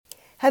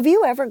Have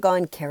you ever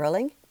gone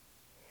caroling?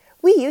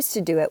 We used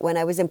to do it when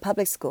I was in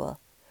public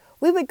school.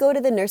 We would go to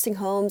the nursing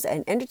homes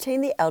and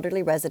entertain the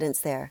elderly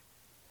residents there.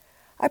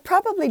 I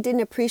probably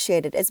didn't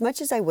appreciate it as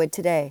much as I would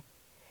today.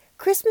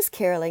 Christmas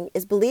caroling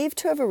is believed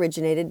to have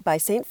originated by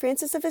St.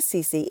 Francis of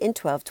Assisi in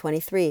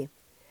 1223.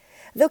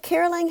 Though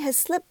caroling has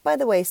slipped by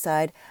the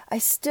wayside, I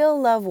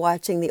still love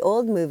watching the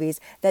old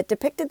movies that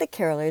depicted the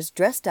carolers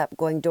dressed up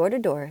going door to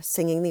door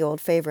singing the old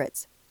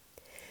favorites.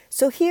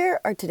 So here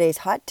are today's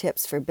hot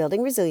tips for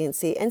building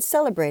resiliency and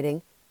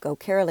celebrating Go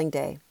Caroling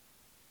Day.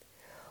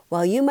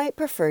 While you might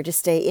prefer to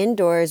stay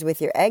indoors with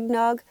your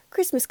eggnog,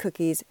 Christmas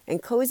cookies,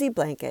 and cozy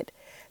blanket,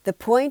 the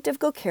point of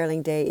Go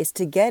Caroling Day is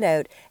to get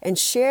out and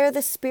share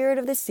the spirit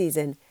of the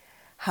season,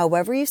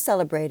 however you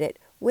celebrate it,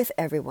 with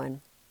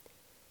everyone.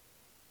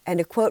 And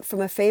a quote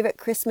from a favorite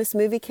Christmas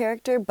movie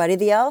character, Buddy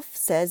the Elf,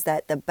 says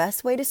that the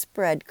best way to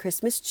spread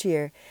Christmas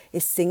cheer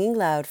is singing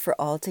loud for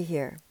all to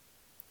hear.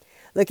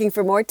 Looking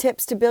for more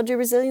tips to build your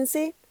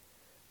resiliency?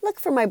 Look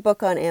for my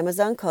book on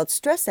Amazon called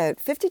Stress Out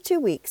 52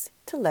 Weeks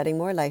to Letting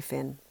More Life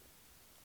In.